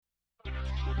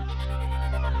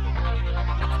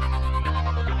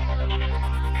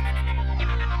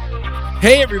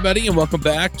Hey, everybody, and welcome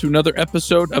back to another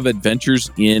episode of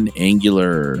Adventures in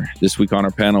Angular. This week on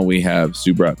our panel, we have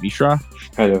Subrat Mishra.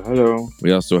 Hello.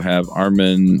 We also have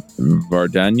Armin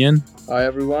Vardanyan. Hi,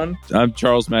 everyone. I'm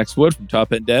Charles Max Wood from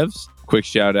Top End Devs. Quick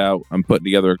shout out. I'm putting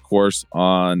together a course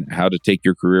on how to take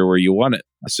your career where you want it.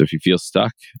 So if you feel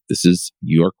stuck, this is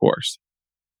your course.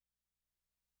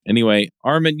 Anyway,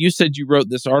 Armin, you said you wrote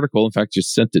this article, in fact,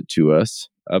 just sent it to us,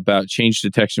 about change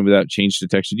detection without change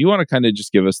detection. Do you want to kind of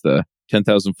just give us the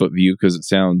 10,000 foot view? Because it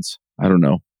sounds, I don't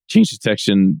know, change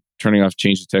detection, turning off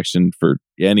change detection for,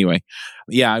 anyway.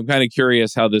 Yeah, I'm kind of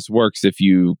curious how this works if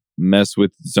you mess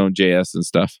with Zone.js and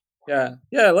stuff. Yeah,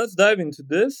 let's dive into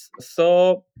this.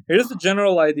 So here's the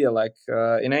general idea.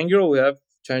 In Angular, we have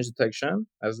change detection,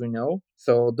 as we know.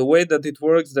 So the way that it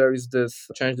works, there is this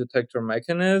change detector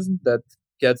mechanism that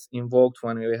gets invoked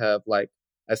when we have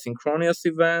asynchronous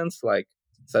events, like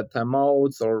set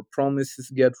timeouts or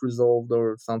promises get resolved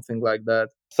or something like that.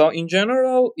 So in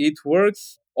general, it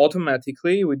works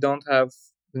automatically. We don't have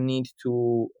the need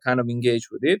to kind of engage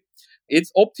with it.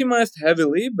 It's optimized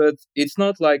heavily, but it's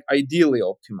not ideally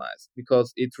optimized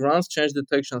because it runs change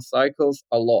detection cycles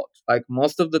a lot.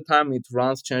 Most of the time, it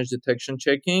runs change detection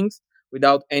checkings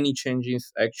without any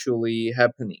changes actually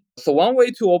happening. So one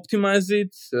way to optimize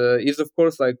it is, of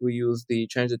course, we use the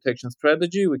change detection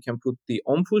strategy. We can put the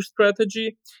on-push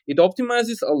strategy. It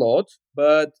optimizes a lot,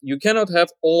 but you cannot have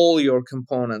all your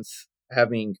components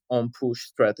having on-push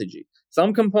strategy.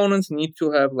 Some components need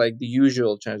to have the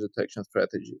usual change detection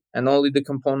strategy, and only the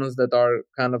components that are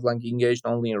kind of engaged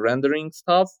only in rendering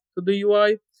stuff to the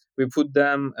UI, we put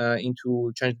them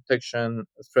into change detection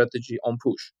strategy on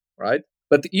push, right?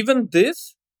 But even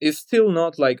this is still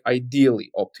not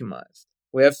ideally optimized.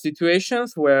 We have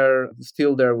situations where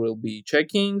still there will be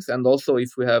checkings, and also if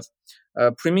we have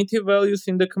primitive values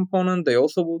in the component, they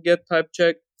also will get type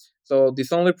checked. So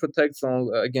this only protects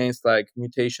against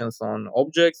mutations on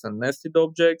objects and nested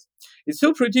objects. It's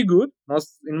still pretty good.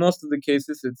 In most of the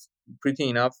cases, it's pretty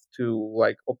enough to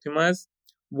optimize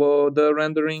the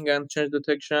rendering and change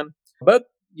detection. But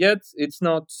yet, it's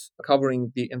not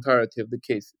covering the entirety of the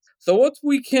cases. So what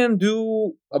we can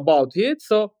do about it?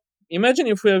 So imagine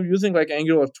if we are using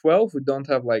Angular 12, we don't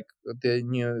have the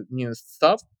newest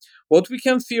stuff. What we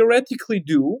can theoretically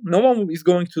do, no one is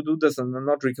going to do this, and I'm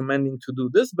not recommending to do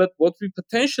this, but what we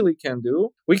potentially can do,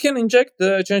 we can inject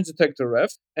the change detector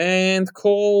ref and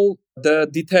call the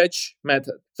detach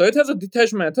method. So it has a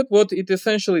detach method. What it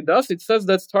essentially does, it says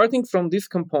that starting from this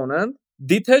component,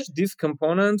 detach this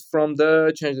component from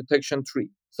the change detection tree.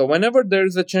 So whenever there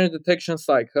is a change detection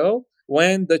cycle,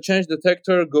 when the change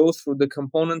detector goes through the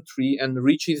component tree and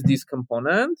reaches this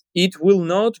component, it will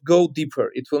not go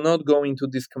deeper. It will not go into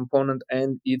this component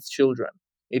and its children.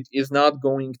 It is not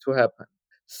going to happen.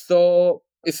 So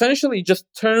essentially, it just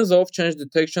turns off change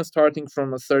detection starting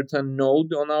from a certain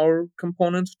node on our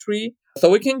component tree. So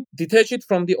we can detach it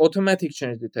from the automatic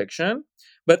change detection.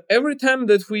 But every time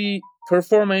that we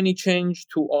perform any change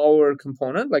to our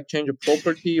component, like change a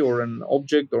property or an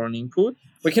object or an input,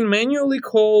 we can manually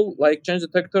call change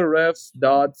detector refs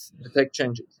dot detect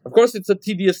changes. Of course, it's a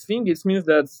tedious thing. It means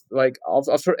that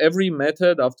after every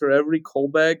method, after every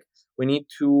callback, we need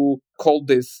to call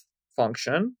this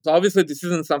function. So obviously, this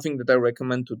isn't something that I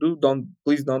recommend to do.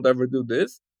 Please don't ever do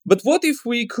this. But what if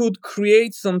we could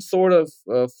create some sort of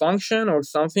function or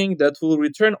something that will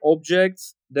return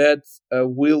objects that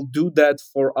will do that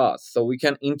for us? So we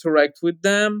can interact with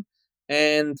them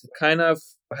and kind of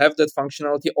have that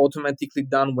functionality automatically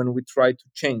done when we try to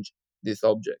change this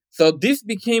object. So this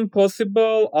became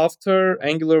possible after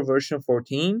Angular version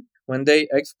 14 when they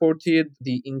exported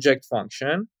the inject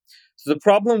function. So the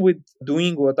problem with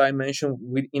doing what I mentioned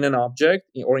in an object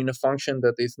or in a function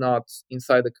that is not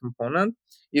inside the component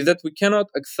is that we cannot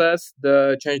access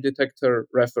the change detector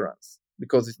reference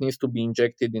because it needs to be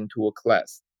injected into a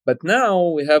class. But now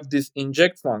we have this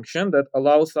inject function that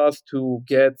allows us to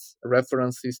get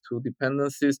references to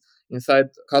dependencies inside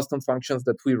custom functions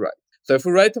that we write. So if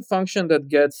we write a function that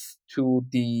gets to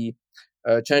the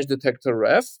change detector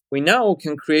ref, we now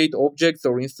can create objects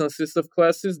or instances of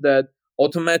classes that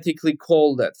automatically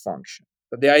call that function.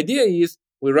 But the idea is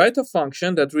we write a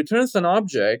function that returns an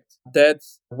object that,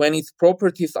 when its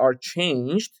properties are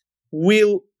changed,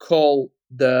 will call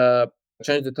the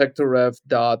change detector ref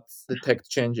dot detect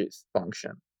changes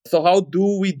function. So how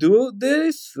do we do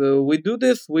this? We do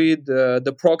this with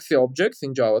the proxy objects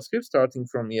in JavaScript. Starting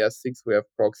from ES6, we have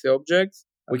proxy objects.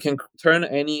 We can turn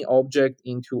any object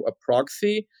into a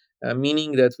proxy,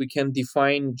 meaning that we can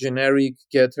define generic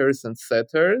getters and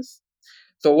setters.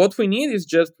 So what we need is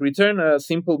just return a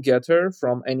simple getter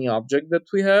from any object that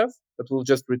we have that will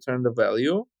just return the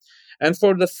value. And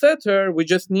for the setter, we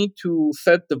just need to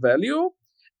set the value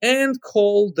and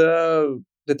call the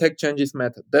detect changes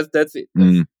method. That's it.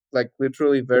 That's like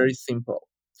literally very simple.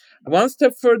 One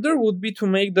step further would be to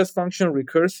make this function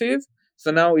recursive. So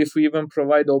now if we even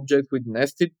provide object with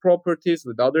nested properties,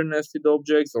 with other nested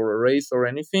objects or arrays or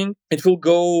anything, it will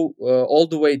go all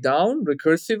the way down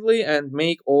recursively and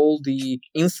make all the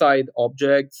inside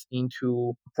objects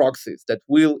into proxies that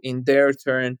will in their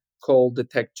turn call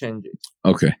detect changes.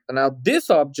 Okay. So now this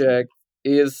object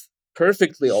is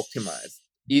perfectly optimized.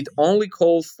 It only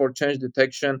calls for change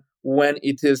detection when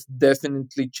it is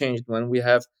definitely changed, when we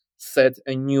have set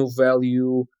a new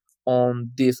value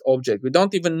on this object. We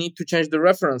don't even need to change the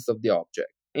reference of the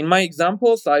object. In my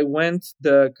examples, I went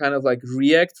the kind of like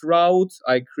React route.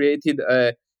 I created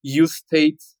a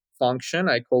useState function.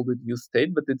 I called it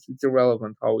useState, but it's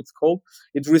irrelevant how it's called.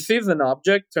 It receives an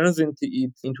object, turns it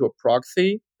into a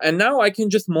proxy, and now I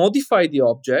can just modify the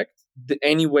object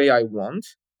any way I want,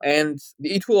 and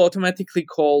it will automatically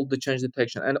call the change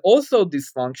detection. And also this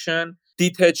function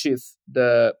detaches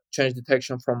the change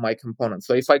detection from my component.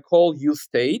 So if I call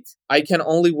useState, I can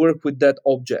only work with that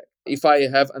object. If I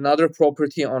have another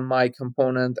property on my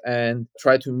component and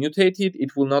try to mutate it,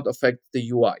 it will not affect the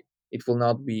UI. It will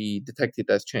not be detected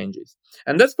as changes.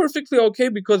 And that's perfectly okay,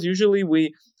 because usually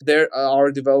there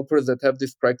are developers that have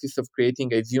this practice of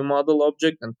creating a view model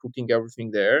object and putting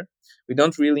everything there. We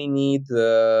don't really need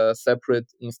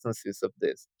separate instances of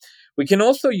this. We can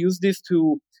also use this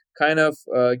to kind of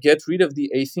get rid of the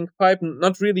async pipe.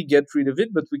 Not really get rid of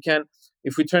it, but we can,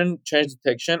 if we turn change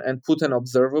detection and put an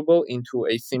observable into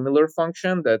a similar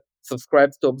function that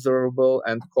subscribes to observable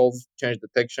and calls change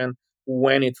detection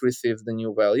when it receives the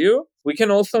new value, we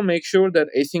can also make sure that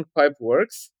async pipe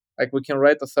works. Like we can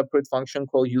write a separate function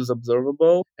called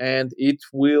useObservable, and it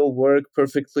will work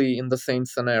perfectly in the same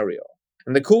scenario.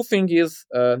 And the cool thing is,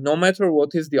 no matter what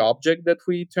is the object that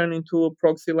we turn into a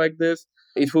proxy like this,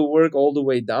 it will work all the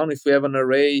way down. If we have an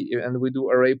array and we do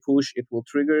array push, it will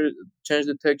trigger change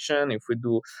detection. If we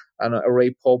do an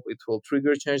array pop, it will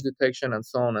trigger change detection, and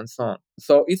so on and so on.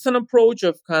 So it's an approach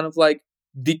of kind of like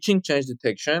ditching change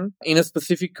detection in a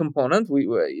specific component.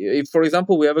 If, for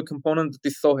example, we have a component that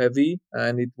is so heavy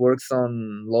and it works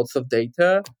on lots of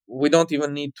data, we don't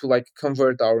even need to like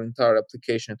convert our entire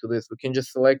application to this. We can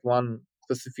just select one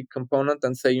specific component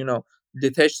and say,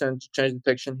 detach change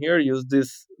detection here, use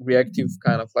this reactive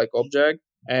kind of like object,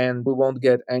 and we won't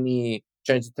get any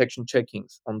change detection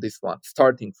checkings on this one,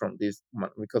 starting from this one,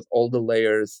 because all the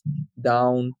layers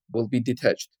down will be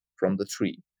detached from the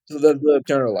tree. So that's the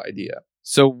general idea.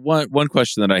 So one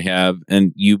question that I have,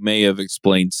 and you may have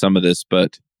explained some of this,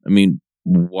 but I mean,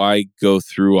 why go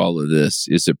through all of this?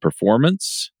 Is it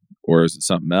performance, or is it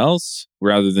something else,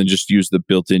 rather than just use the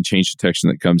built-in change detection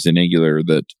that comes in Angular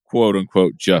that quote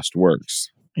unquote just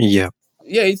works? Yeah,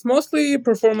 it's mostly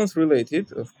performance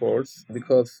related, of course,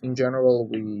 because in general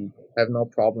we have no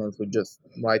problems with just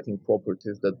writing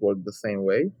properties that work the same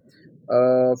way.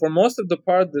 For most of the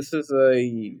part, this is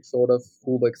a sort of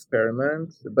full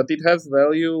experiment, but it has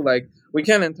value. Like we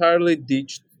can entirely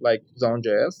ditch like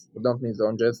Zone.js. We don't need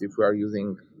Zone.js if we are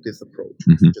using this approach.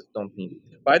 We just don't need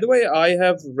it. By the way, I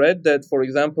have read that, for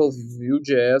example,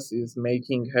 Vue.js is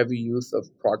making heavy use of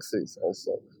proxies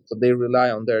also. So they rely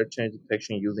on their change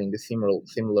detection using a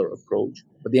similar approach.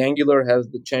 But the Angular has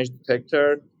the change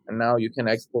detector, and now you can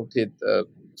import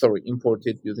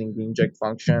it using the inject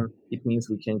function. It means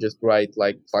we can just write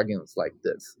like plugins like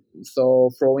this. So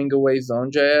throwing away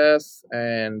Zone.js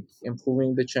and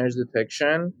improving the change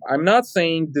detection. I'm not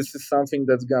saying this is something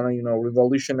that's gonna,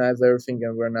 revolutionize everything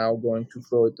and we're now going to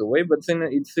throw it away, but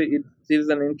it is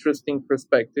an interesting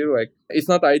perspective. Like it's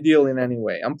not ideal in any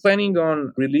way. I'm planning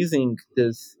on releasing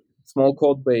this small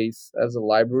code base as a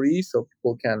library so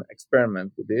people can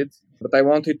experiment with it. But I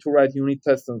wanted to write unit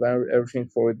tests and everything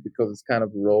for it because it's kind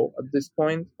of raw at this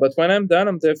point. But when I'm done,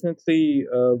 I'm definitely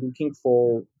looking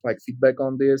for like feedback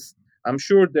on this. I'm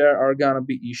sure there are gonna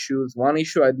be issues. One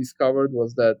issue I discovered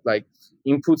was that like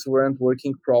inputs weren't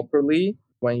working properly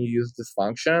when you use this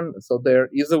function. So there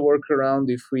is a workaround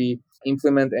if we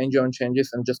implement ng-on changes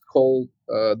and just call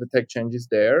detect changes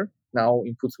there. Now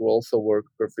inputs will also work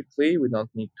perfectly. We don't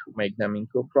need to make them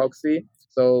into a proxy.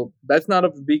 So that's not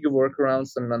a big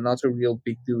workaround and not a real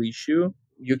big deal issue.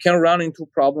 You can run into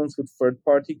problems with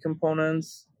third-party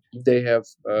components. They have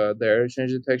their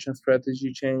change detection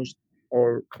strategy changed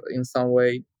or in some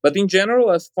way. But in general,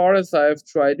 as far as I've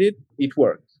tried it, it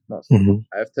worked.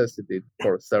 I've tested it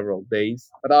for several days.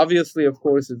 But obviously, of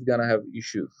course, it's going to have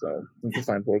issues. So we need to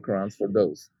find workarounds for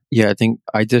those. Yeah, I think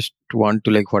I just want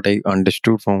to like what I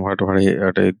understood from what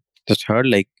I just heard,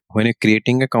 like when you're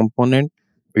creating a component,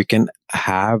 we can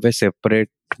have a separate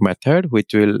method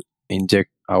which will inject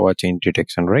our change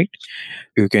detection, right?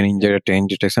 You can inject a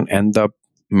change detection, and the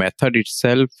method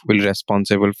itself will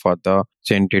responsible for the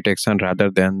change detection rather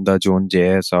than the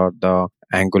Zone.js or the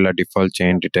Angular default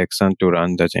change detection to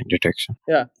run the change detection.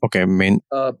 Yeah. Okay,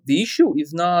 The issue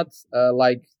is not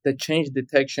like the change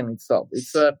detection itself.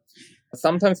 It's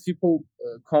sometimes people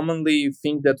commonly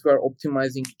think that we are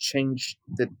optimizing change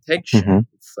detection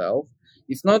itself.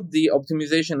 It's not the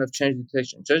optimization of change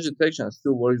detection. Change detection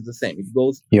still works the same. It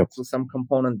goes to some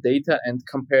component data and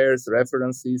compares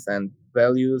references and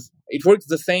values. It works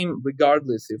the same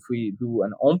regardless if we do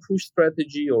an on-push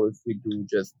strategy or if we do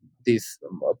just this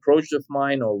approach of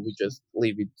mine or we just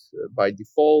leave it by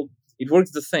default. It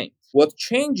works the same. What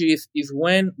changes is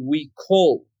when we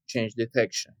call change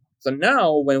detection. So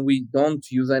now when we don't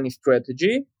use any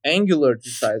strategy, Angular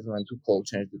decides when to call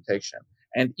change detection.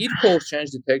 And it calls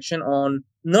change detection on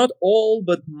not all,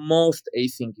 but most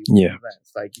async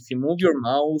events. Like if you move your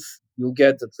mouse, you'll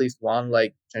get at least one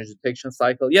like change detection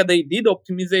cycle. Yeah, they did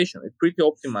optimization. It's pretty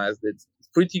optimized. It's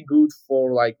pretty good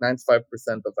for like 95%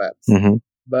 of apps.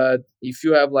 But if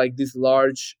you have like this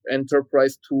large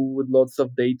enterprise tool with lots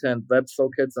of data and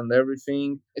WebSockets and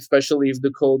everything, especially if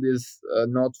the code is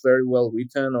not very well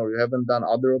written or you haven't done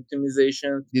other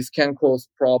optimization, this can cause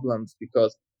problems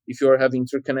because if you have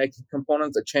interconnected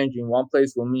components, a change in one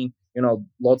place will mean,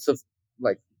 lots of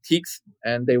like ticks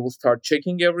and they will start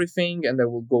checking everything and they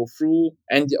will go through.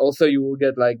 And also you will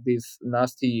get like these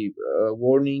nasty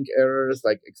warning errors,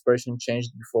 like expression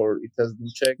changed before it has been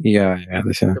checked. Yeah,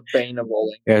 this is the pain of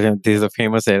all. Yeah, this is a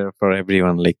famous error for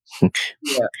everyone. Like,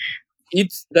 yeah,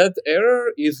 it's that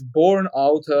error is born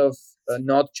out of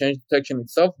not change detection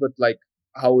itself, but like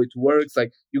how it works.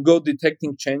 Like you go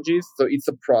detecting changes, so it's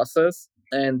a process.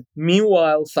 And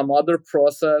meanwhile, some other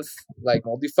process like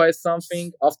modifies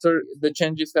something after the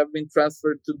changes have been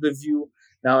transferred to the view.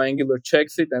 Now Angular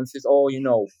checks it and says, "Oh,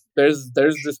 there's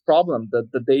this problem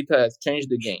that the data has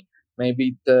changed again.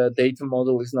 Maybe the data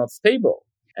model is not stable."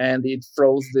 And it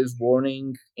throws this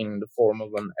warning in the form of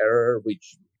an error,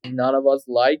 which none of us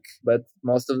like, but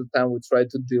most of the time we try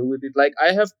to deal with it. Like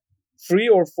I have 3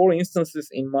 or 4 instances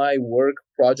in my work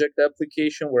project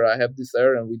application where I have this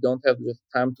error and we don't have the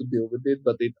time to deal with it,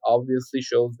 but it obviously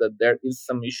shows that there is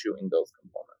some issue in those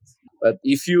components. But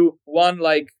if you one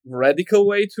like radical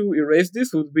way to erase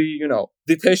this would be,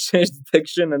 detach change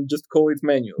detection and just call it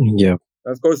manually. Yeah.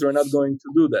 Of course, we're not going to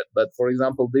do that. But for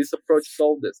example, this approach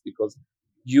solved this because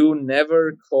you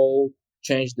never call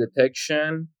change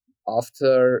detection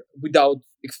without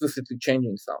explicitly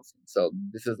changing something. So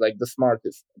this is like the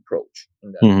smartest approach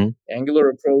in that. Angular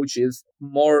approach is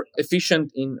more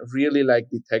efficient in really like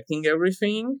detecting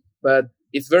everything, but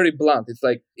it's very blunt.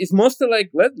 It's mostly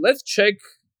like let's check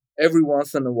every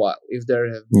once in a while if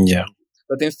there have been changes.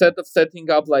 But instead of setting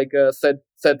up like a set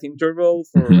interval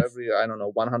for every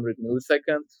 100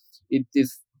 milliseconds, it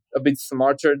is a bit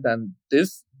smarter than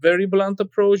this very blunt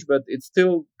approach, but it's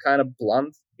still kind of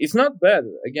blunt. It's not bad.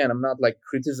 Again, I'm not like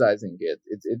criticizing it.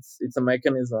 It's a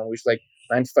mechanism which like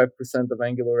 95% of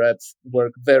Angular apps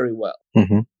work very well.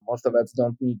 Most of apps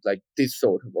don't need like this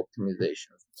sort of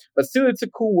optimization. But still, it's a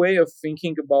cool way of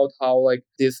thinking about how like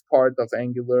this part of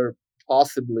Angular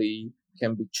possibly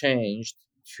can be changed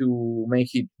to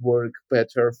make it work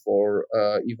better for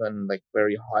even like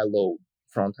very high load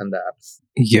front-end apps.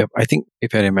 Yep, I think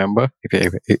if I remember,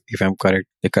 if I'm correct,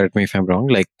 correct me if I'm wrong.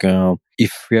 Like,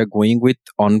 if we are going with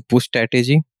on-push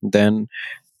strategy, then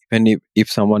if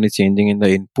someone is changing in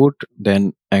the input,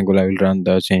 then Angular will run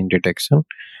the change detection.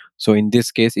 So in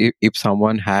this case, if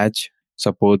someone has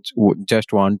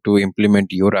just want to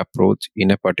implement your approach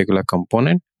in a particular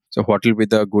component, so what will be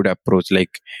the good approach?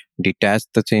 Like detach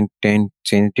the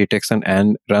change detection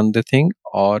and run the thing,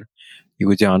 or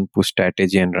use an on-push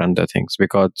strategy and run the things,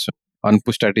 because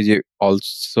on-push strategy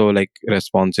also like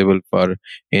responsible for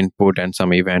input and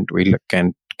some event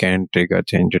can trigger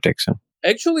change detection.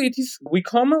 Actually, it is. We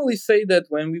commonly say that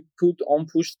when we put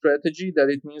on-push strategy, that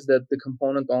it means that the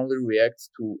component only reacts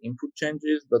to input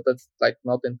changes, but that's like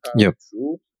not entirely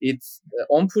true. It's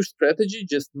on-push strategy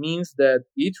just means that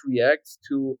it reacts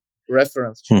to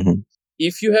reference changes.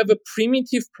 If you have a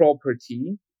primitive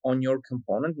property on your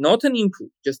component, not an input,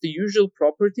 just a usual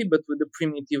property, but with a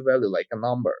primitive value like a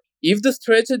number. If the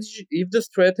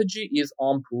strategy is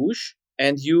on push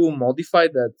and you modify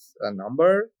that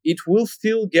number, it will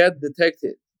still get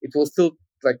detected. It will still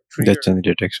like trigger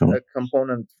detection. A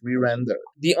component re-render.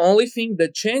 The only thing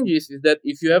that changes is that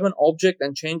if you have an object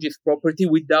and change its property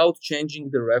without changing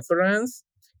the reference,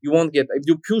 you won't get. If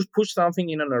you push something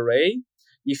in an array,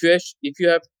 if you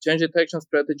have change detection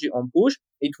strategy on push,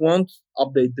 it won't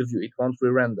update the view, it won't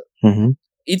re-render.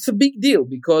 It's a big deal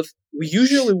because we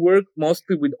usually work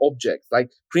mostly with objects.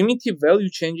 Like primitive value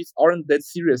changes aren't that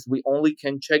serious. We only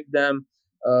can check them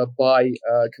by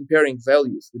comparing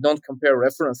values. We don't compare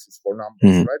references for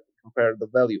numbers, right? We compare the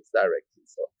values directly.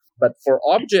 So, but for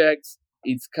objects,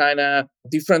 it's kind of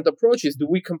different approaches. Do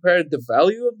we compare the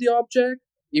value of the object?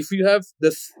 If you have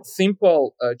this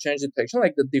simple change detection,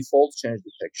 like the default change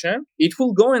detection, it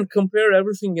will go and compare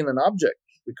everything in an object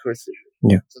recursively.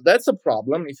 Yeah. So that's a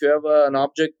problem. If you have an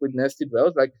object with nested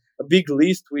values, like a big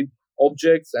list with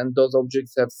objects, and those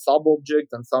objects have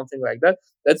sub-objects and something like that,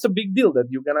 that's a big deal that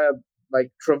you're gonna like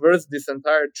traverse this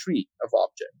entire tree of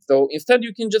objects. So instead,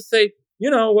 you can just say, you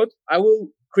know what, I will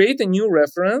create a new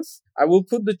reference. I will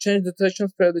put the change detection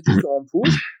strategy to on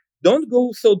push. Don't go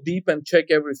so deep and check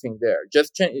everything there.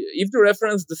 Just change. If the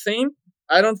reference is the same,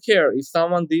 I don't care. If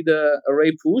someone did a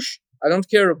array push, I don't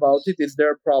care about it. It's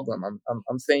their problem.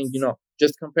 I'm saying,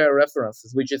 just compare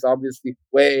references, which is obviously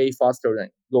way faster than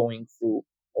going through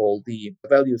all the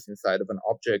values inside of an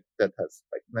object that has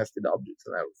like nested objects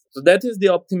and everything. So that is the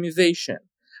optimization.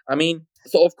 I mean,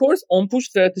 so of course, on-push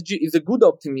strategy is a good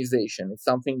optimization. It's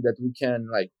something that we can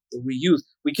like reuse.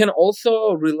 We can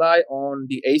also rely on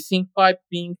the async pipe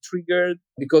being triggered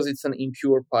because it's an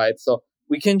impure pipe. So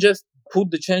we can just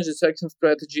put the change detection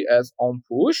strategy as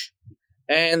on-push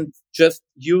and just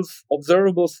use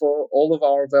observables for all of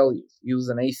our values. Use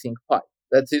an async pipe.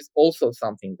 That is also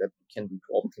something that we can do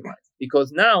to optimize.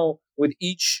 Because now, with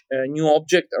each new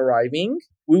object arriving,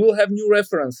 we will have new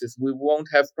references. We won't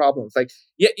have problems. Like,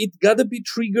 yeah, it gotta be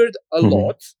triggered a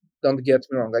lot. Don't get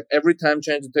me wrong. Like, every time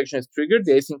change detection is triggered,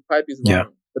 the async pipe is running.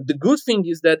 Yeah. But the good thing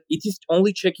is that it is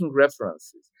only checking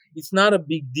references. It's not a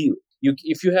big deal.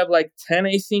 If you have like 10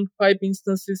 async pipe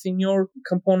instances in your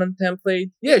component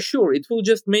template, yeah, sure, it will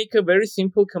just make a very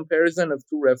simple comparison of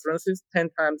two references 10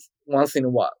 times once in a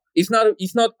while. It's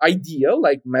not ideal,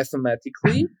 like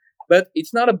mathematically, but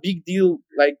it's not a big deal,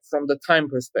 like from the time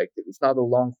perspective. It's not a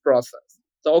long process.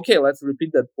 So, okay, let's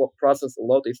repeat that process a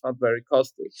lot. It's not very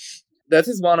costly. That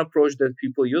is one approach that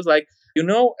people use. Like,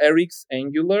 Eric's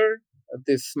Angular,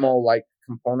 this small like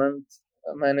component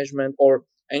management, or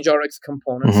NGRX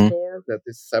component store that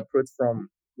is separate from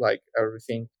like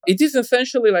everything. It is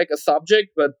essentially like a subject,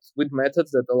 but with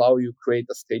methods that allow you create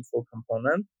a stateful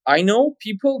component. I know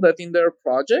people that in their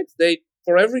projects,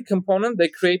 for every component, they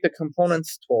create a component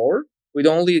store with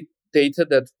only data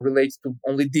that relates to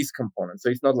only this component. So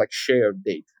it's not like shared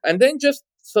data. And then just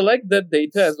select that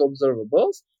data as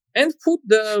observables and put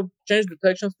the change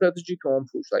detection strategy to on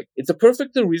push. Like, it's a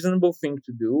perfectly reasonable thing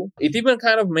to do. It even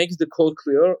kind of makes the code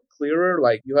clearer.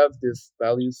 Like, you have these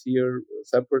values here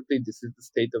separately. This is the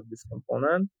state of this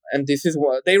component. And this is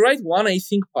what they write one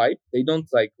async pipe. They don't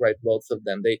like write lots of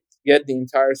them. They get the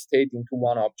entire state into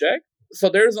one object. So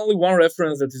there's only one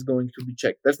reference that is going to be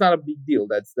checked. That's not a big deal.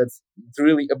 That's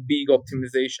really a big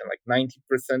optimization, like 90%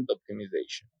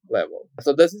 optimization level.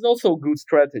 So this is also a good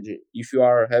strategy. If you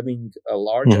are having a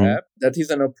large app, that is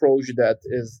an approach that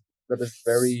is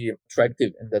very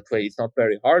attractive in that way. It's not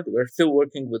very hard. We're still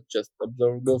working with just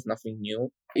observables, nothing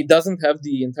new. It doesn't have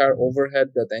the entire overhead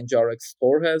that NGRX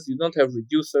store has. You don't have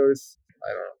reducers.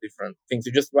 Different things.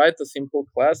 You just write a simple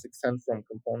class, extend from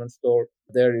component store.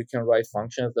 There you can write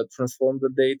functions that transform the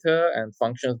data and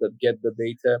functions that get the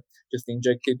data just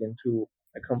injected into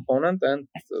a component, and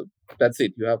that's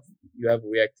it. You have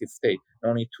reactive state.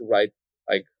 No need to write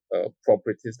like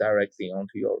properties directly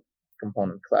onto your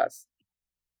component class.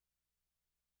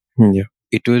 Yeah,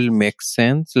 it will make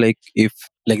sense. Like if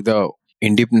like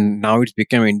now it's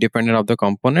become independent of the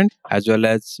component, as well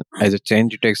as a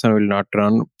change detection will not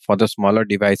run for the smaller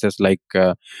devices like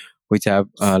which have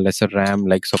lesser RAM,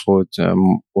 like suppose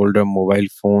older mobile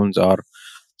phones, or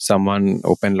someone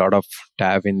open a lot of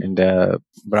tab in the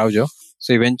browser.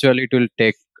 So eventually it will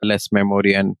take less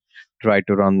memory and try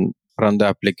to run the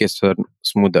application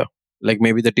smoother. Like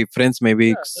maybe the difference may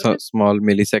be small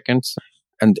milliseconds,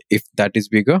 and if that is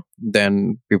bigger,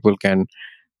 then people can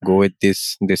go with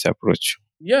this approach.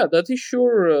 Yeah, that is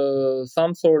sure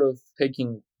some sort of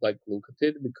taking like look at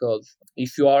it, because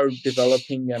if you are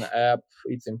developing an app,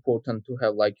 it's important to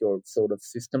have like your sort of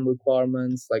system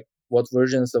requirements, like what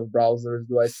versions of browsers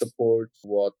do I support,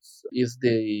 what is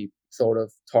the sort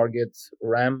of target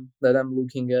RAM that I'm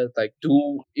looking at. Like,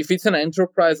 if it's an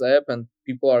enterprise app and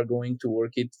people are going to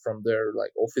work it from their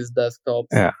like office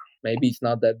desktops, maybe it's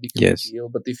not that big of a deal.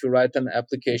 But if you write an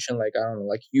application like, I don't know,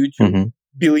 like YouTube,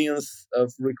 billions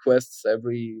of requests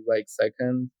every like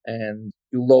second, and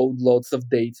you load lots of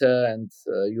data, and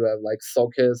you have like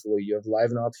sockets where you have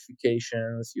live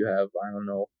notifications, you have, I don't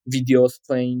know, videos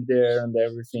playing there and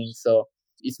everything. So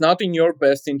it's not in your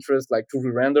best interest like to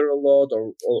re-render a lot,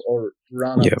 or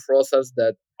run a Yeah. process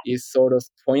that is sort of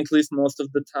pointless most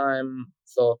of the time.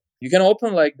 So you can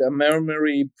open like the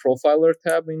memory profiler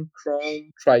tab in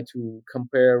Chrome, try to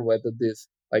compare whether this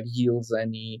like yields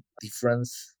any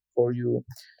difference for you.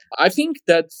 I think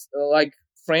that like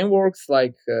frameworks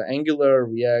like Angular,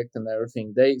 React, and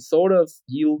everything, they sort of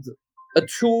yield a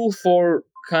tool for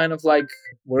kind of like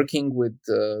working with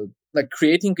like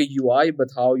creating a UI, but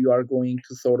how you are going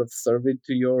to sort of serve it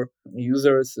to your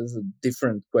users is a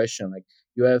different question. Like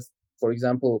you have, for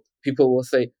example, people will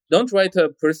say, don't write a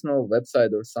personal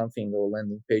website or something or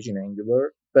landing page in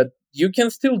Angular, but you can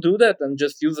still do that and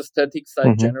just use a static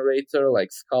site generator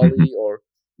like Scully or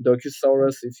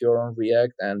Docusaurus if you're on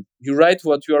React, and you write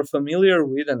what you are familiar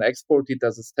with and export it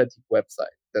as a static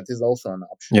website. That is also an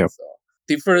option. Yep. So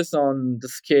differs on the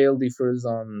scale, differs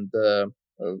on the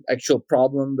actual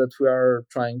problem that we are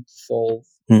trying to solve.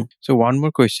 So one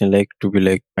more question, like to be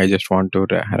like, I just want to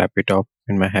wrap it up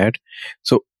in my head.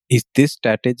 So is this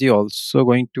strategy also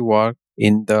going to work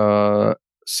in the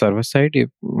server side, if,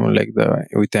 like the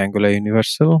with Angular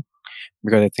Universal?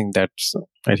 Because I think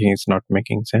it's not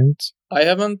making sense. I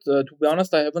haven't, to be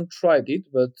honest, I haven't tried it,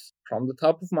 but from the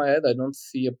top of my head, I don't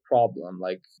see a problem.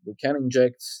 Like we can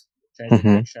inject change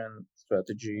detection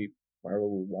strategy wherever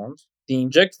we want. The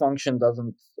inject function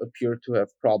doesn't appear to have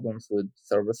problems with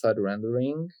server-side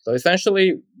rendering. So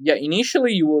essentially, yeah,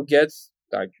 initially you will get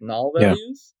like null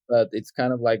values, but it's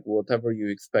kind of like whatever you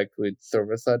expect with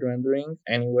server-side rendering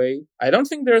anyway. I don't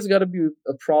think there's got to be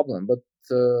a problem, but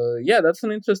yeah, that's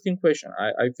an interesting question.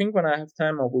 I think when I have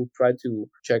time, I will try to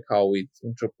check how it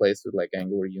interplays with like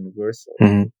Angular Universal.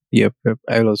 Yep.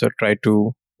 I'll also try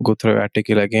to go through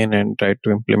article again and try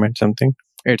to implement something.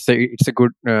 It's a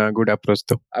good approach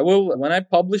though. I will, when I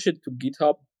publish it to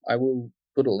GitHub, I will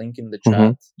put a link in the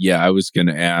chat. Yeah, I was going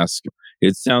to ask.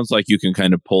 It sounds like you can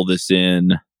kind of pull this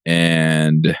in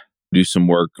and do some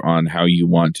work on how you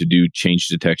want to do change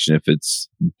detection if it's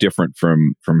different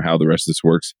from how the rest of this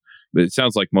works. But it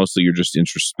sounds like mostly you're just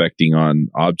introspecting on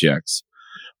objects.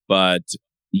 But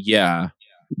yeah,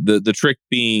 the trick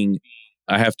being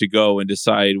I have to go and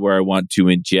decide where I want to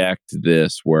inject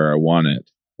this, where I want it.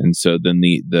 And so then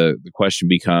the question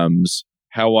becomes,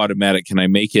 how automatic can I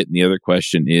make it? And the other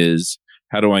question is,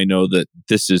 how do I know that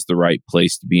this is the right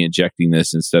place to be injecting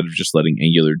this instead of just letting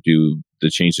Angular do the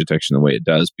change detection the way it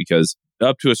does? Because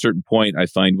up to a certain point, I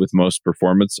find with most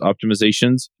performance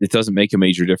optimizations, it doesn't make a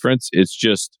major difference. It's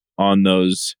just on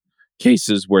those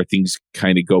cases where things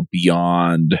kind of go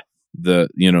beyond the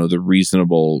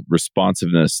reasonable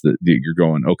responsiveness that you're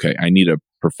going, okay, I need a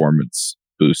performance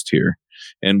boost here.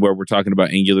 And where we're talking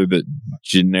about Angular that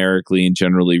generically and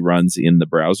generally runs in the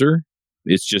browser,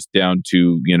 it's just down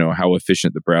to, how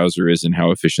efficient the browser is and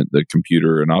how efficient the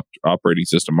computer and operating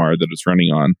system are that it's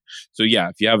running on. So yeah,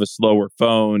 if you have a slower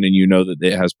phone and you know that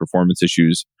it has performance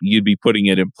issues, you'd be putting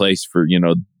it in place for,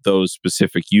 those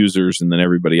specific users, and then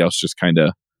everybody else just kind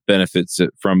of benefits it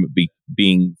from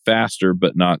being faster,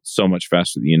 but not so much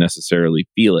faster that you necessarily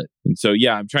feel it. And so,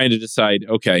 yeah, I'm trying to decide,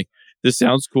 okay, this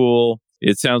sounds cool.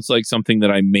 It sounds like something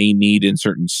that I may need in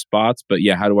certain spots, but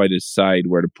yeah, how do I decide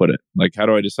where to put it? Like, how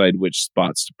do I decide which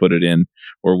spots to put it in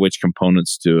or which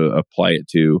components to apply it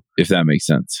to, if that makes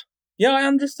sense? Yeah, I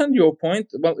understand your point.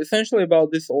 Well, essentially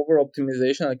about this over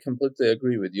optimization, I completely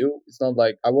agree with you. It's not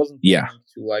like I wasn't planning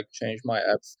to like change my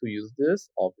apps to use this,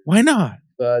 obviously. Why not?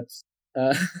 But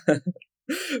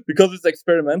because it's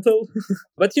experimental.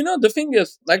 But the thing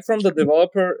is, like from the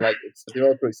developer, like it's a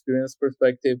developer experience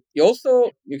perspective,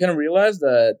 you can realize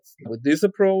that with this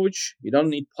approach, you don't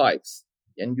need pipes,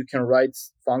 and you can write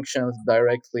functions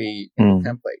directly in the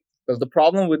template. Because the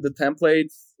problem with the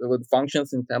templates, with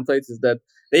functions in templates, is that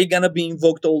they're gonna be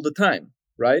invoked all the time,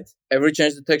 right? Every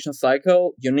change detection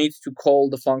cycle, you need to call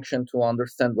the function to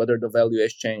understand whether the value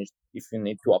has changed, if you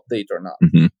need to update or not.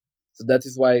 So that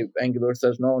is why Angular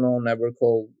says, no, never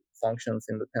call functions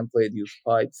in the template, use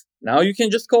pipes. Now you can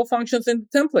just call functions in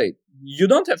the template. You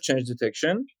don't have change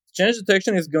detection. Change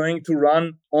detection is going to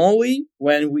run only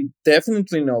when we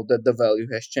definitely know that the value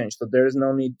has changed. So there is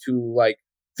no need to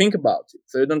think about it.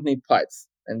 So you don't need pipes.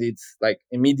 And it's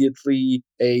immediately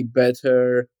a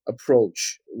better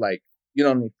approach. You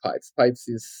don't need pipes. Pipes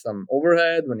is some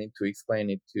overhead. We need to explain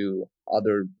it to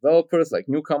other developers, like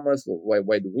newcomers.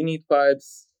 Why do we need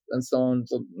pipes? and so on.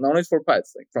 So no need for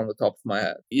pipes, like from the top of my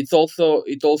head. It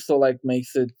also like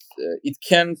makes it, it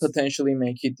can potentially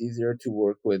make it easier to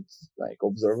work with like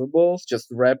observables. Just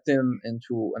wrap them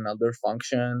into another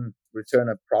function, return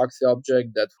a proxy object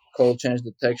that call change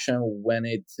detection when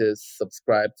it is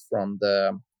subscribed from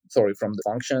the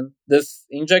function. This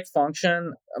inject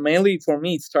function, mainly for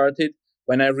me, it started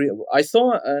when I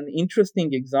saw an interesting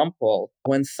example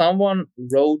when someone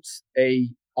wrote a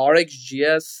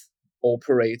RxJS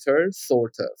operator,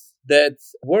 sort of, that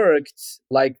worked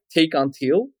like take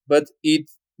until, but it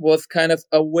was kind of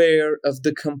aware of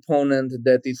the component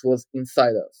that it was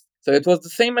inside of. So it was the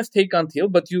same as take until,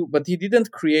 but he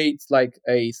didn't create like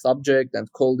a subject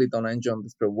and called it on engine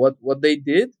display. What they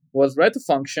did was write a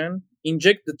function,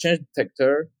 inject the change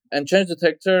detector, and change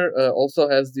detector also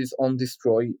has this on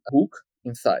destroy hook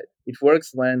inside. It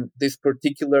works when this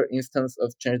particular instance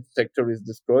of change detector is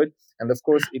destroyed, and of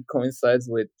course it coincides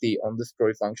with the on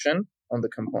destroy function on the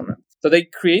component. So they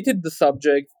created the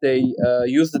subject, they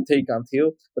used the take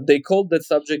until, but they called that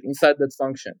subject inside that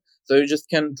function. So you just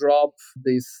can drop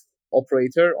this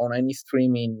operator on any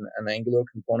stream in an Angular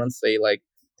component, say like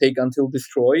take until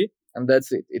destroy, and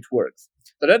that's it. It works.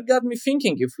 So that got me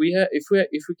thinking: if we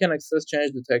can access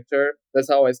change detector, that's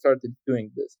how I started doing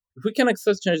this. If we can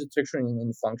access change detector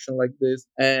in a function like this,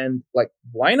 and like,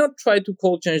 why not try to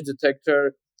call change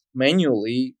detector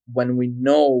manually when we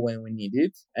know when we need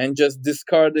it, and just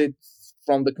discard it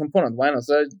from the component? Why not?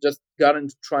 So I just got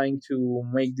into trying to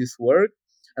make this work.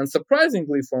 And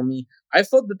surprisingly for me, I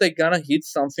thought that I gonna hit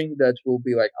something that will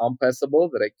be like unpassable,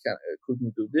 that I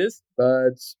couldn't do this.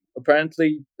 But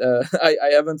apparently, I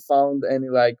haven't found any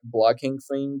like blocking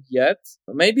thing yet.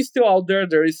 Maybe still out there,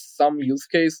 there is some use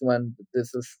case when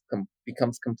this is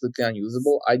becomes completely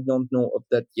unusable. I don't know of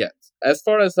that yet. As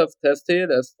far as I've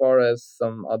tested, as far as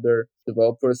some other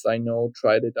developers I know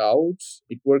tried it out,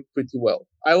 it worked pretty well.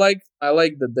 I like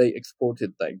that they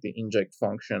exported like the inject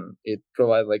function. It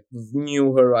provides like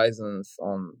new horizons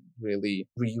on really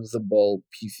reusable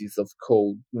pieces of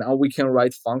code. Now we can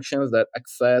write functions that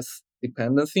access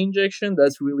dependency injection.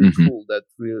 That's really cool. That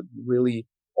really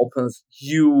opens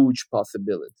huge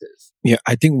possibilities. Yeah,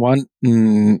 I think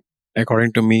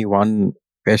according to me, one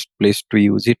best place to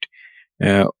use it,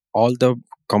 all the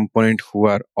component who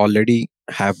are already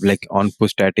have like on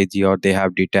push strategy, or they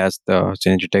have detached the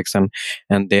change detection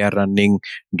and they are running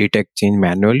detect change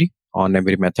manually on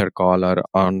every method call or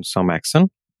on some action,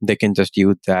 they can just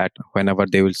use that. Whenever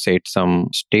they will set some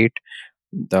state,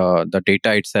 the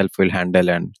data itself will handle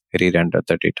and re-render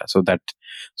the data, so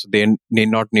they need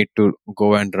not need to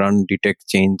go and run detect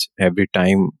change every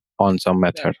time on some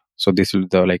method. Yeah. So this will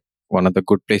the like one of the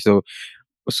good places.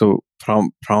 So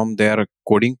from their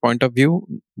coding point of view,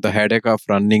 the headache of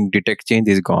running detect change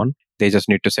is gone. They just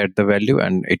need to set the value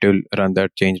and it will run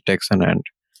that change detection and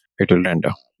it will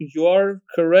render. You are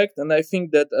correct, and I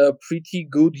think that a pretty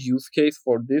good use case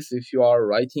for this, if you are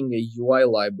writing a UI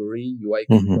library, UI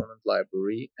component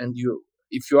library, and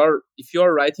if you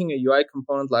are writing a UI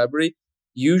component library,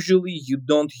 usually you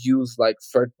don't use like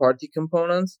third-party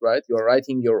components, right? You are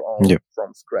writing your own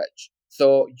from scratch,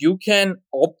 so you can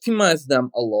optimize them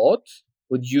a lot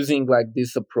with using like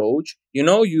this approach. You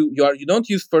don't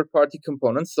use third-party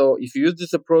components, so if you use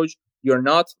this approach, you're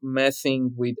not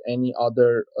messing with any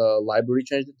other library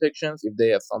change detections. If they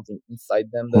have something inside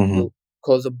them that will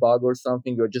cause a bug or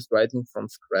something, you're just writing from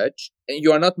scratch. And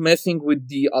you are not messing with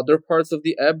the other parts of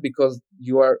the app because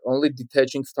you are only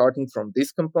detaching starting from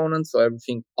this component. So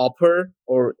everything upper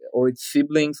or its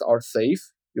siblings are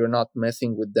safe. You're not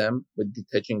messing with them with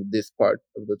detaching this part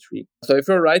of the tree. So if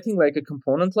you're writing like a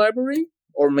component library,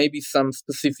 or maybe some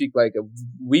specific like a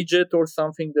widget or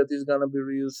something that is going to be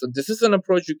reused. So this is an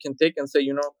approach you can take and say,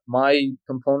 my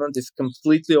component is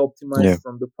completely optimized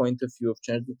from the point of view of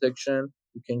change detection.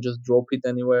 You can just drop it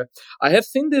anywhere. I have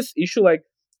seen this issue, like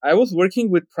I was working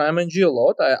with PrimeNG a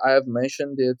lot. I have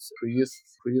mentioned it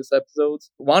previous episodes.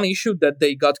 One issue that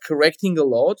they got correcting a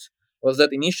lot was that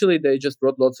initially they just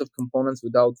wrote lots of components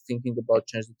without thinking about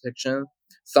change detection.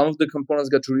 Some of the components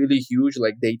got really huge,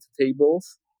 like data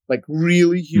tables, like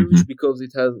really huge, because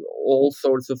it has all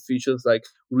sorts of features like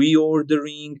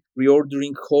reordering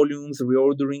columns,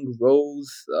 reordering rows,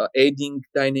 adding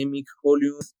dynamic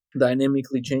columns,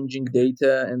 dynamically changing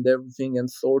data and everything, and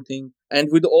sorting. And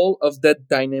with all of that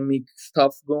dynamic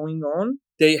stuff going on,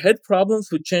 they had problems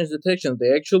with change detection.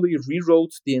 They actually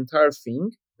rewrote the entire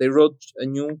thing. They wrote a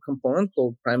new component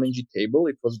called PrimeNG table.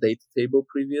 It was data table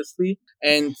previously,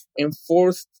 and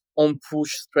enforced on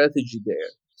push strategy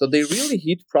there. So they really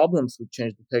hit problems with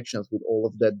change detections with all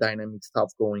of that dynamic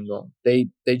stuff going on. They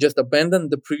just abandoned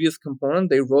the previous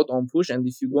component. They wrote on push, and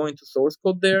if you go into source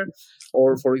code there,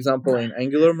 or for example in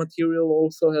Angular material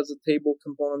also has a table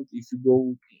component. If you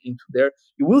go into there,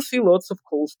 you will see lots of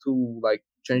calls to like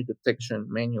change detection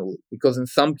manually, because in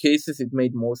some cases it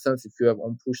made more sense. If you have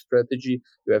on push strategy,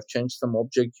 you have changed some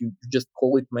object, you just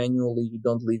call it manually. You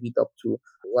don't leave it up to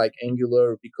like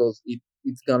Angular, because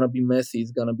it's gonna be messy.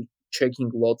 It's gonna be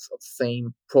checking lots of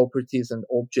same properties and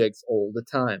objects all the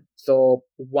time. So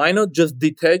why not just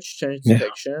detach change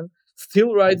detection?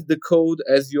 Still write the code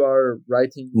as you are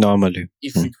writing normally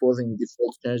if it was in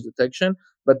default change detection,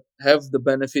 but have the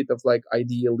benefit of like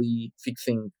ideally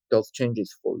fixing those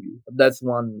changes for you. That's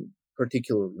one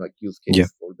particular like use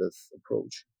case for this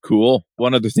approach. Cool.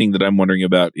 One other thing that I'm wondering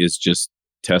about is just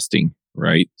testing,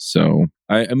 right? So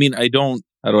I mean, I don't,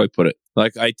 how do I put it?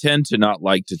 Like, I tend to not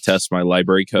like to test my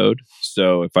library code.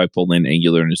 So if I pull in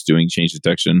Angular and it's doing change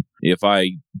detection, if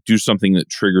I do something that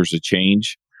triggers a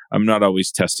change, I'm not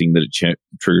always testing that it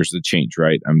triggers the change,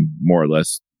 right? I'm more or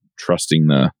less trusting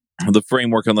the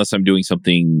framework unless I'm doing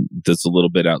something that's a little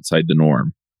bit outside the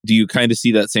norm. Do you kind of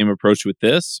see that same approach with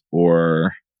this,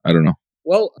 or I don't know?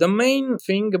 Well, the main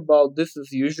thing about this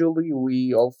is usually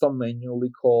we also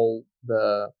manually call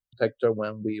the detector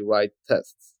when we write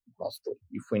tests, mostly,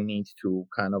 if we need to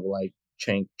kind of like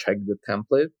check the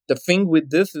template. The thing with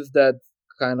this is that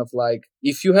kind of like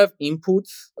if you have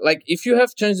inputs, like if you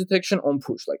have change detection on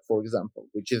push, like for example,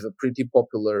 which is a pretty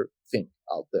popular thing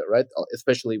out there, right?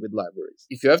 Especially with libraries.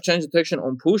 If you have change detection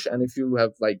on push, and if you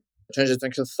have like change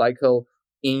detection cycle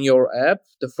in your app,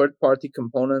 the third-party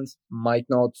components might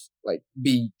not like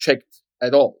be checked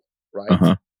at all,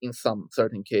 right? In some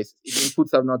certain cases, if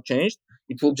inputs have not changed,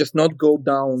 it will just not go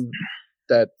down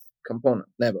that component,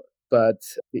 never. But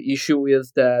the issue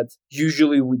is that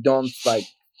usually we don't like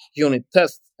unit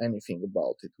test anything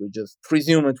about it. We just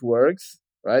presume it works,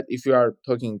 right? If you are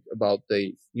talking about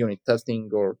the unit testing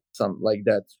or some like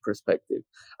that perspective,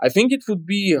 I think it would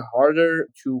be harder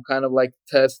to kind of like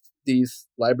test this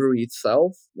library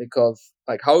itself, because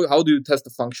like how do you test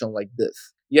a function like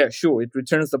this? Yeah, sure, it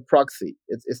returns a proxy.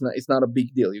 It's not a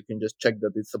big deal. You can just check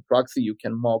that it's a proxy. You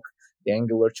can mock the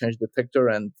Angular change detector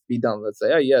and be done. Let's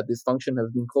say, yeah, this function has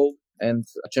been called, and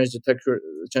a change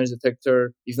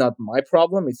detector is not my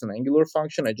problem. It's an Angular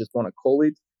function. I just want to call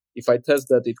it. If I test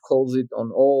that it calls it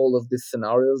on all of these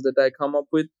scenarios that I come up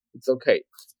with, it's okay.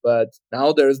 But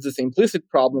now there's this implicit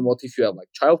problem. What if you have like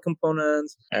child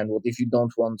components? And what if you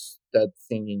don't want that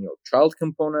thing in your child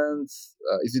components?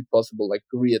 Is it possible like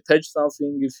to reattach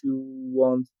something if you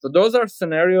want? So those are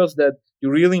scenarios that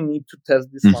you really need to test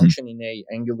this function in a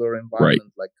Angular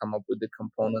environment, like come up with the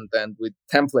component and with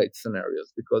template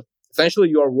scenarios, because essentially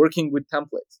you are working with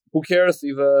templates. Who cares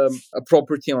if a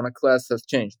property on a class has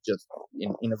changed just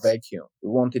in a vacuum? We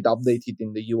want it updated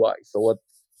in the UI.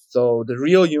 So the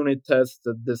real unit test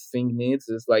that this thing needs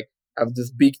is like have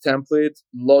this big template,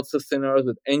 lots of scenarios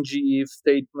with ngIf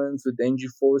statements, with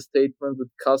ngFor statements, with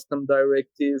custom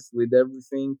directives, with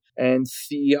everything, and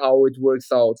see how it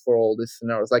works out for all these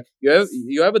scenarios. Like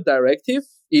you have a directive,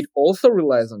 it also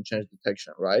relies on change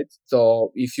detection, right?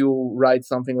 So if you write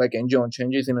something like ng on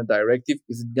changes in a directive,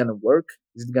 is it gonna work?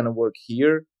 Is it gonna work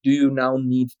here? Do you now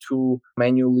need to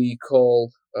manually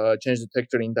call change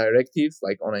detector in directives,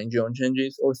 like on ng on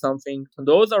changes or something?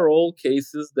 Those are all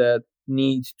cases that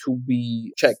need to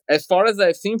be checked. As far as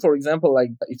I've seen, for example, like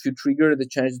if you trigger the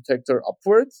change detector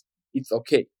upwards, it's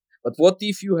okay. But what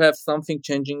if you have something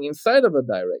changing inside of a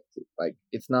directive? Like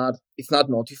it's not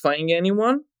notifying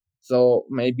anyone. So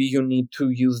maybe you need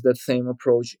to use that same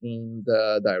approach in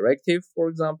the directive, for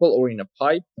example, or in a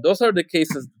pipe. Those are the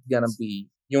cases that are gonna be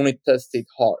unit tested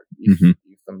hard if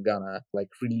I'm gonna like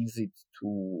release it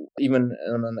to even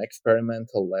on an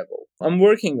experimental level. I'm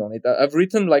working on it. I've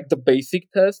written like the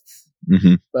basic tests,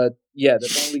 but yeah,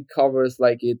 that only covers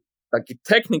like it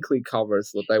technically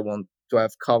covers what I want to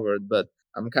have covered, but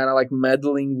I'm kind of like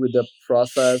meddling with a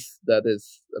process that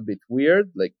is a bit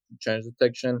weird, like change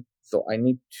detection. So I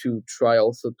need to try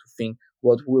also to think,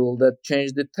 what will that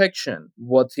change detection?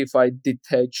 What if I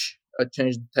detach a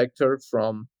change detector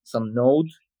from some node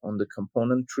on the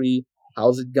component tree?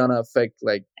 How's it gonna affect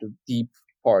like the deep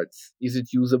parts? Is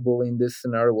it usable in this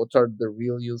scenario? What are the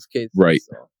real use cases? Right.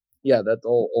 So, yeah, that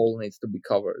all needs to be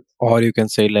covered. Or you can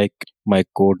say like, my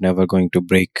code never going to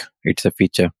break. It's a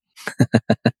feature.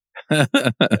 Yeah.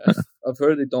 I've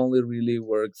heard it only really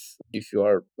works if you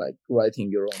are like writing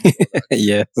your own product.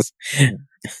 Yes.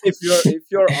 If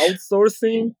you're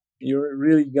outsourcing, you're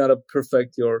really gotta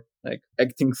perfect your like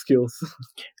acting skills.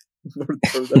 for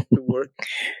that to work.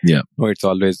 No, it's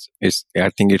always, I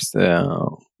think it's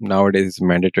nowadays it's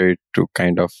mandatory to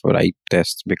kind of write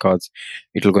tests because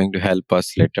it will going to help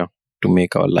us later to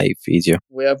make our life easier.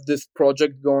 We have this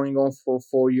project going on for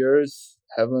 4 years.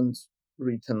 Haven't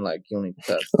written like unit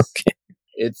tests. Okay.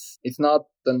 It's not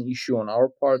an issue on our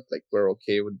part. Like we're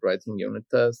okay with writing unit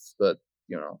tests, but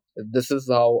this is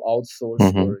how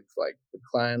outsource works. Like the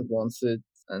client wants it,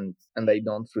 and they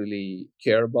don't really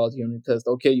care about unit tests.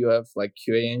 Okay, you have like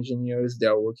QA engineers. They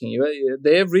are working.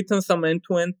 They have written some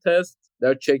end-to-end tests.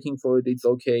 They're checking for it. It's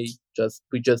okay.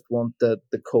 We just want the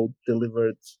code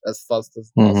delivered as fast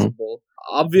as possible.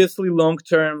 Obviously, long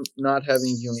term, not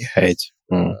having unit tests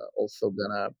also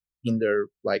gonna hinder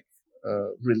like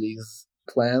release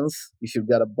plans. If you've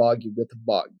got a bug, you get a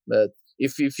bug. But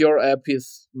if your app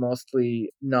is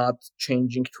mostly not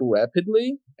changing too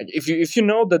rapidly, like if you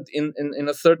know that in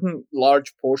a certain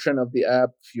large portion of the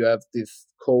app you have this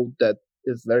code that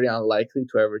is very unlikely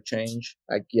to ever change,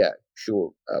 like yeah,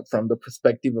 sure. From the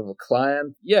perspective of a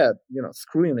client, yeah,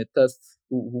 screw unit tests.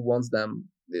 Who wants them?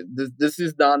 This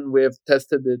is done. We have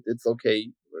tested it. It's okay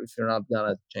if you're not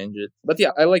gonna change it. But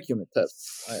yeah, I like unit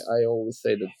tests. I always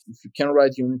say that if you can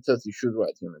write unit tests, you should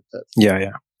write unit tests.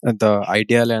 Yeah. The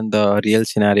ideal and the real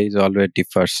scenarios always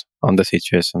differs on the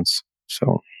situations.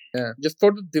 So yeah, just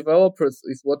for the developers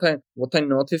is what I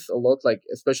notice a lot, like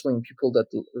especially in people that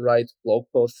write blog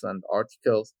posts and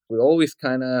articles. We always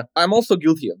I'm also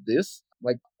guilty of this.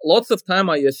 Like lots of time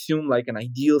I assume like an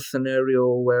ideal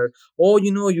scenario where,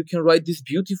 you can write this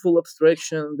beautiful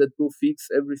abstraction that will fix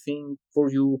everything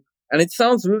for you. And it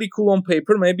sounds really cool on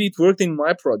paper. Maybe it worked in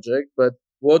my project, but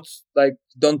what like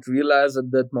don't realize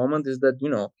at that moment is that,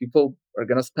 people are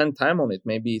going to spend time on it.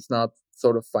 Maybe it's not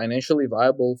sort of financially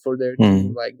viable for their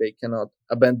team. Like they cannot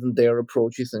abandon their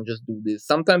approaches and just do this.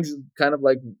 Sometimes you kind of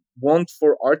like want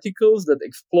for articles that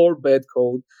explore bad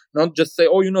code, not just say,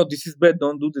 this is bad,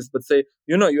 don't do this, but say,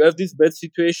 you have this bad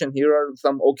situation. Here are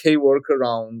some okay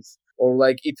workarounds or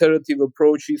like iterative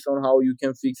approaches on how you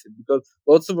can fix it. Because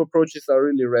lots of approaches are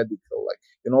really radical. Like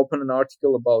you can open an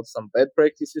article about some bad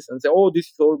practices and say, this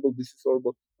is horrible, this is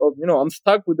horrible. Well, I'm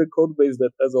stuck with the code base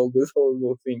that has all these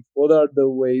horrible things. What are the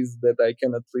ways that I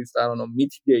can at least,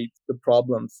 mitigate the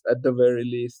problems at the very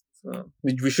least?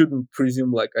 We shouldn't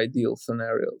presume like ideal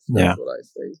scenarios. That's what I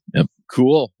say. Yep.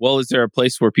 Cool. Well, is there a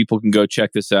place where people can go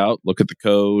check this out, look at the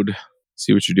code,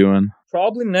 see what you're doing?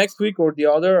 Probably next week or the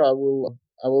other, I will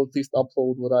at least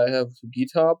upload what I have to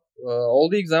GitHub. All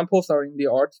the examples are in the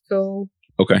article.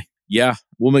 Okay. Yeah.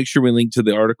 We'll make sure we link to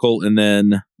the article. And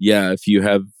then, if you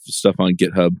have stuff on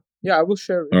GitHub. Yeah, I will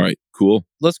share it. All right. Cool.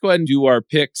 Let's go ahead and do our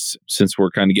picks since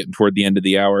we're kind of getting toward the end of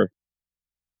the hour.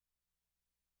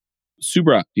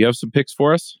 Subrat, do you have some picks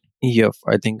for us? Yeah,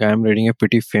 I think I'm reading a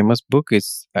pretty famous book.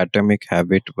 It's Atomic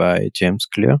Habit by James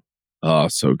Clear. Oh,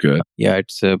 so good. Yeah,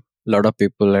 it's a lot of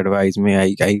people advise me.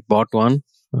 I bought one.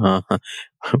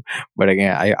 But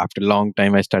again, after a long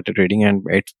time I started reading, and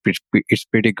it's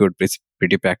pretty good. It's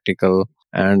pretty practical,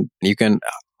 and you can,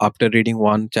 after reading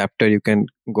one chapter, you can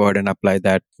go ahead and apply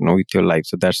that with your life.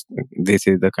 So this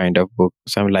is the kind of book.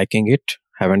 So I'm liking it.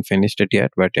 Haven't finished it yet,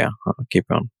 but yeah, I'll keep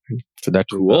on. So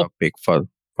that's cool. Pick for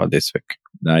this week.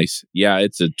 Nice. Yeah,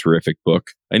 it's a terrific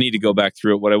book. I need to go back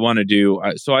through it. What I want to do,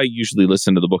 so I usually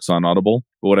listen to the books on Audible,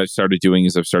 but what I've started doing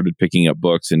is I've started picking up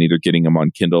books and either getting them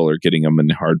on Kindle or getting them in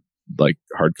hard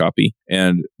copy.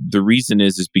 And the reason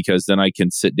is because then I can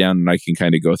sit down and I can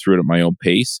kind of go through it at my own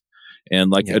pace.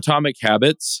 And Atomic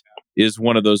Habits is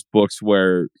one of those books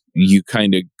where you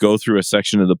kind of go through a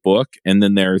section of the book and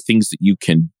then there are things that you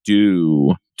can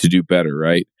do to do better,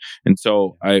 right? And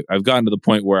so I've gotten to the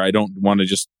point where I don't want to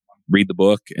just read the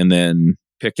book and then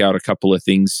pick out a couple of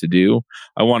things to do.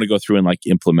 I want to go through and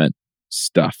implement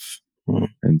stuff.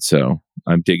 And so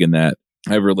I'm digging that.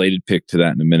 I have a related pick to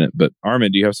that in a minute. But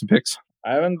Armin, do you have some picks?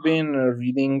 I haven't been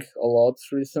reading a lot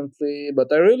recently,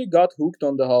 but I really got hooked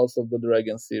on the House of the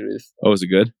Dragon series. Oh, is it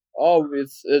good? Oh,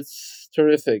 it's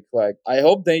terrific. Like, I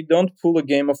hope they don't pull a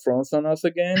Game of Thrones on us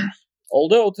again.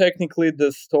 Although technically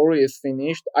the story is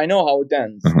finished, I know how it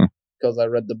ends because I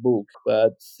read the book.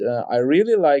 But I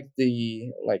really like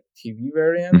the TV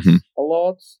variants a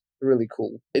lot. Really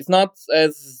cool. It's not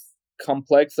as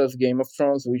complex as Game of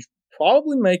Thrones, which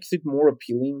probably makes it more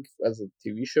appealing as a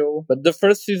TV show. But the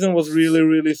first season was really,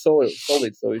 really solid.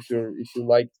 So if you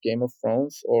liked Game of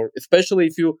Thrones, or especially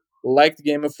if you liked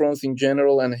Game of Thrones in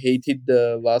general and hated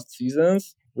the last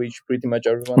seasons, which pretty much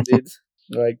everyone did,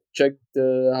 check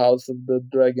the House of the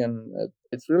Dragon.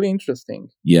 It's really interesting.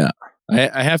 Yeah.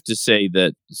 I have to say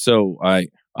that, so I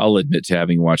I'll admit to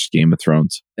having watched Game of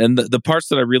Thrones. And the parts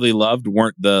that I really loved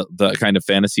weren't the kind of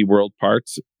fantasy world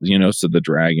parts, so the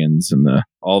dragons and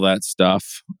all that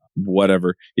stuff,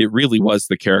 whatever. It really was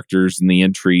the characters and the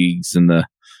intrigues and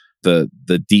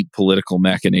the deep political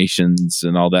machinations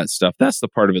and all that stuff. That's the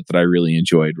part of it that I really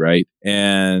enjoyed, right?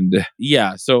 And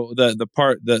yeah, so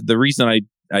the reason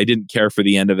I didn't care for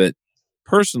the end of it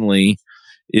personally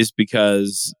is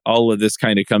because all of this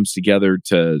kind of comes together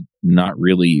to not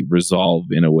really resolve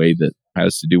in a way that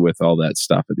has to do with all that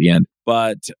stuff at the end.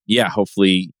 But yeah,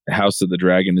 hopefully House of the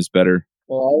Dragon is better.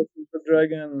 Well, House of the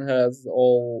Dragon has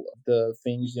all the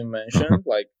things you mentioned,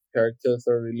 like characters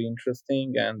are really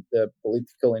interesting and the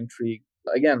political intrigue.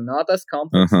 Again, not as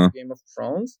complex as Game of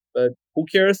Thrones, but who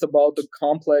cares about the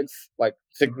complex like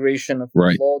integration of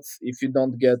plots if you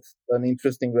don't get an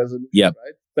interesting resolution,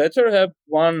 right? Better have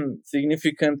one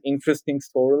significant, interesting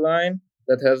storyline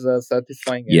that has a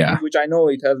satisfying ending, which I know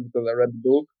it has because I read the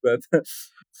book. But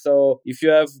so if you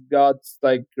have got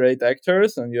like great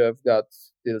actors and you have got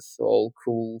this all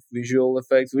cool visual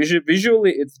effects,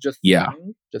 visually it's just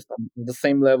stunning, just on the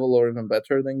same level or even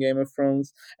better than Game of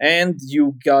Thrones, and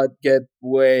you get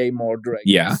way more dragons.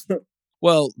 Yeah.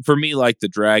 Well, for me, like the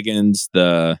dragons,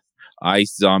 the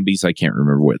ice zombies, I can't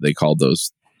remember what they called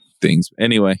those things.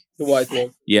 Anyway, the White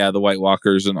Walkers. Yeah, the White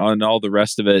Walkers and all the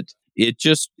rest of it. It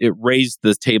raised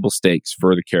the table stakes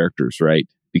for the characters, right?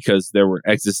 Because there were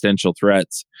existential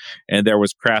threats and there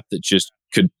was crap that just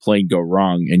could plain go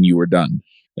wrong and you were done.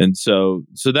 And so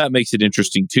that makes it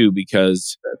interesting too,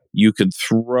 because you can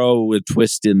throw a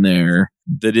twist in there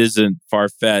that isn't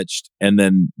far-fetched and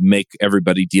then make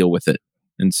everybody deal with it.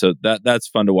 And so that's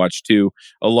fun to watch too,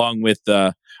 along with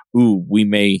we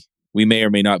may or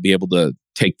may not be able to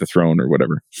take the throne or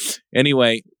whatever.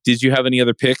 Anyway, did you have any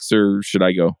other picks or should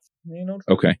I go?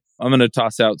 Okay. I'm going to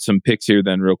toss out some picks here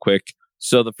then real quick.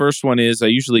 So the first one is I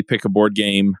usually pick a board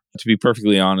game. To be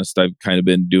perfectly honest, I've kind of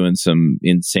been doing some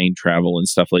insane travel and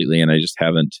stuff lately, and I just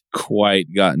haven't quite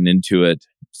gotten into it.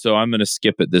 So I'm going to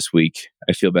skip it this week.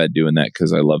 I feel bad doing that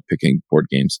because I love picking board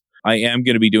games. I am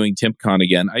going to be doing TimpCon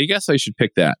again. I guess I should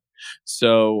pick that.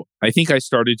 So I think I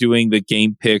started doing the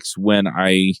game picks when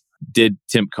I did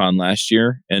TimpCon last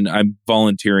year, and I'm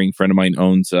volunteering. A friend of mine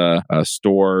owns a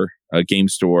game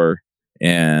store.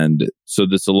 And so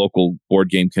this is a local board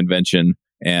game convention,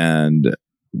 and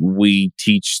we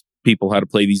teach people how to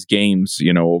play these games,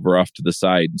 over off to the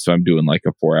side. And so I'm doing like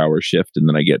a 4-hour shift, and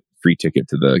then I get free ticket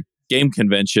to the game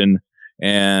convention.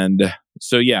 And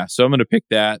so, so I'm going to pick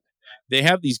that. They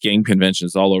have these game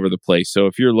conventions all over the place. So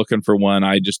if you're looking for one,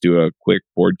 I just do a quick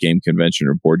board game convention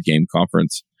or board game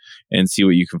conference and see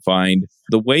what you can find.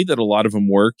 The way that a lot of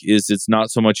them work is it's not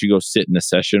so much you go sit in a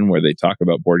session where they talk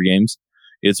about board games.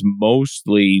 It's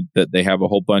mostly that they have a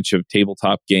whole bunch of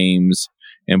tabletop games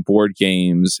and board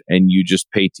games, and you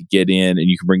just pay to get in, and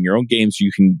you can bring your own games.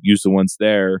 You can use the ones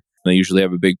there. They usually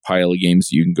have a big pile of games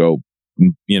that you can go,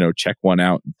 check one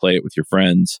out and play it with your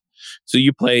friends. So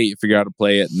you figure out how to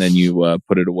play it, and then you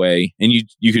put it away, and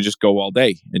you can just go all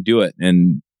day and do it,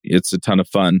 and it's a ton of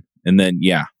fun. And then,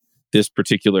 this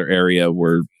particular area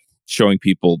we're showing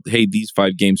people, hey, these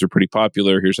 5 games are pretty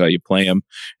popular. Here's how you play them.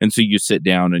 And so you sit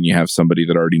down and you have somebody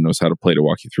that already knows how to play to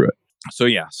walk you through it. So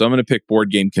I'm going to pick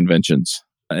board game conventions.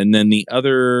 And then the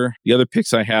other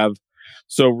picks I have,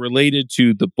 so related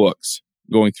to the books,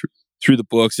 going through the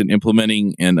books and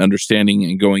implementing and understanding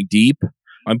and going deep,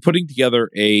 I'm putting together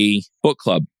a book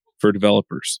club for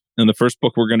developers. And the first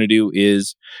book we're going to do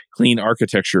is Clean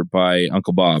Architecture by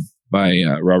Uncle Bob by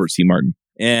Robert C. Martin.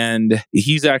 And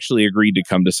he's actually agreed to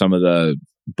come to some of the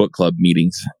book club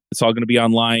meetings. It's all going to be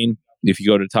online. If you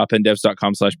go to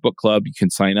topenddevs.com/book club, you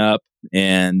can sign up.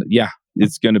 And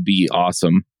it's going to be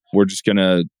awesome. We're just going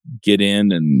to get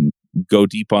in and go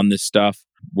deep on this stuff.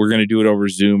 We're going to do it over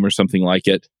Zoom or something like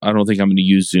it. I don't think I'm going to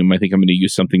use Zoom. I think I'm going to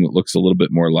use something that looks a little bit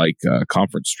more like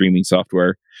conference streaming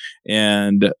software.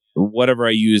 And whatever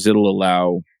I use, it'll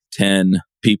allow 10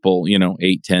 people,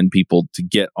 8, 10 people to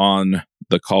get on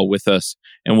the call with us,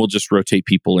 and we'll just rotate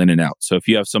people in and out. So if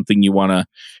you have something you want to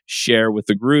share with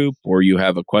the group, or you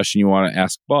have a question you want to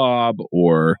ask Bob,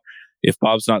 or if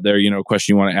Bob's not there, a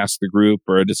question you want to ask the group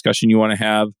or a discussion you want to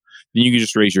have, then you can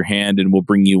just raise your hand and we'll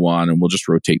bring you on and we'll just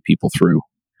rotate people through.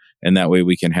 And that way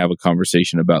we can have a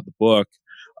conversation about the book.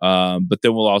 But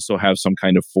then we'll also have some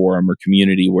kind of forum or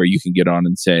community where you can get on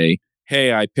and say,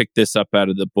 hey, I picked this up out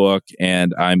of the book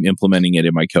and I'm implementing it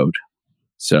in my code.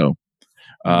 So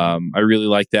I really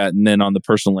like that. And then on the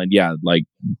personal end, like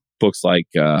books like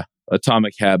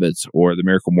Atomic Habits or The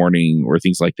Miracle Morning or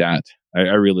things like that. I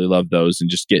really love those, and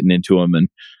just getting into them and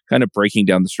kind of breaking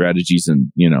down the strategies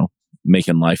and,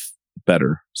 making life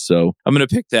better. So I'm going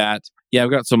to pick that. Yeah,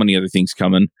 I've got so many other things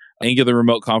coming. Angular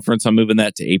Remote Conference, I'm moving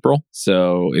that to April.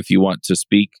 So if you want to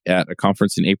speak at a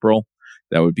conference in April,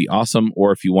 that would be awesome.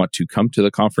 Or if you want to come to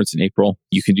the conference in April,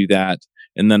 you can do that.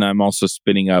 And then I'm also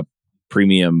spinning up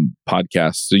premium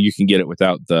podcasts so you can get it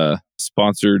without the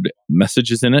sponsored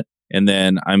messages in it. And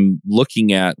then I'm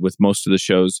looking at, with most of the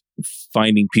shows,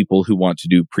 finding people who want to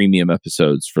do premium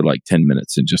episodes for like 10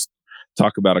 minutes and just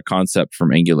talk about a concept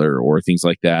from Angular or things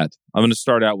like that. I'm going to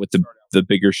start out with the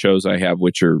bigger shows I have,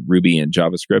 which are Ruby and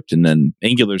JavaScript, and then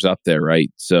Angular's up there, right?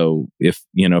 So if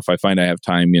I find I have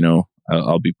time,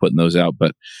 I'll be putting those out,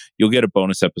 but you'll get a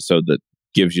bonus episode that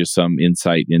gives you some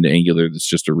insight into Angular. That's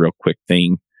just a real quick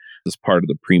thing as part of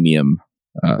the premium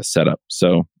setup.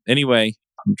 So anyway,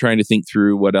 I'm trying to think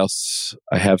through what else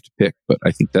I have to pick, but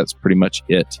I think that's pretty much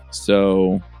it.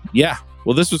 So yeah,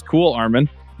 well, this was cool, Armin.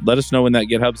 Let us know when that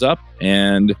GitHub's up,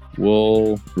 and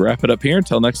we'll wrap it up here.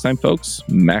 Until next time, folks,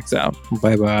 max out.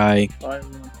 Bye-bye.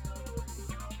 Bye.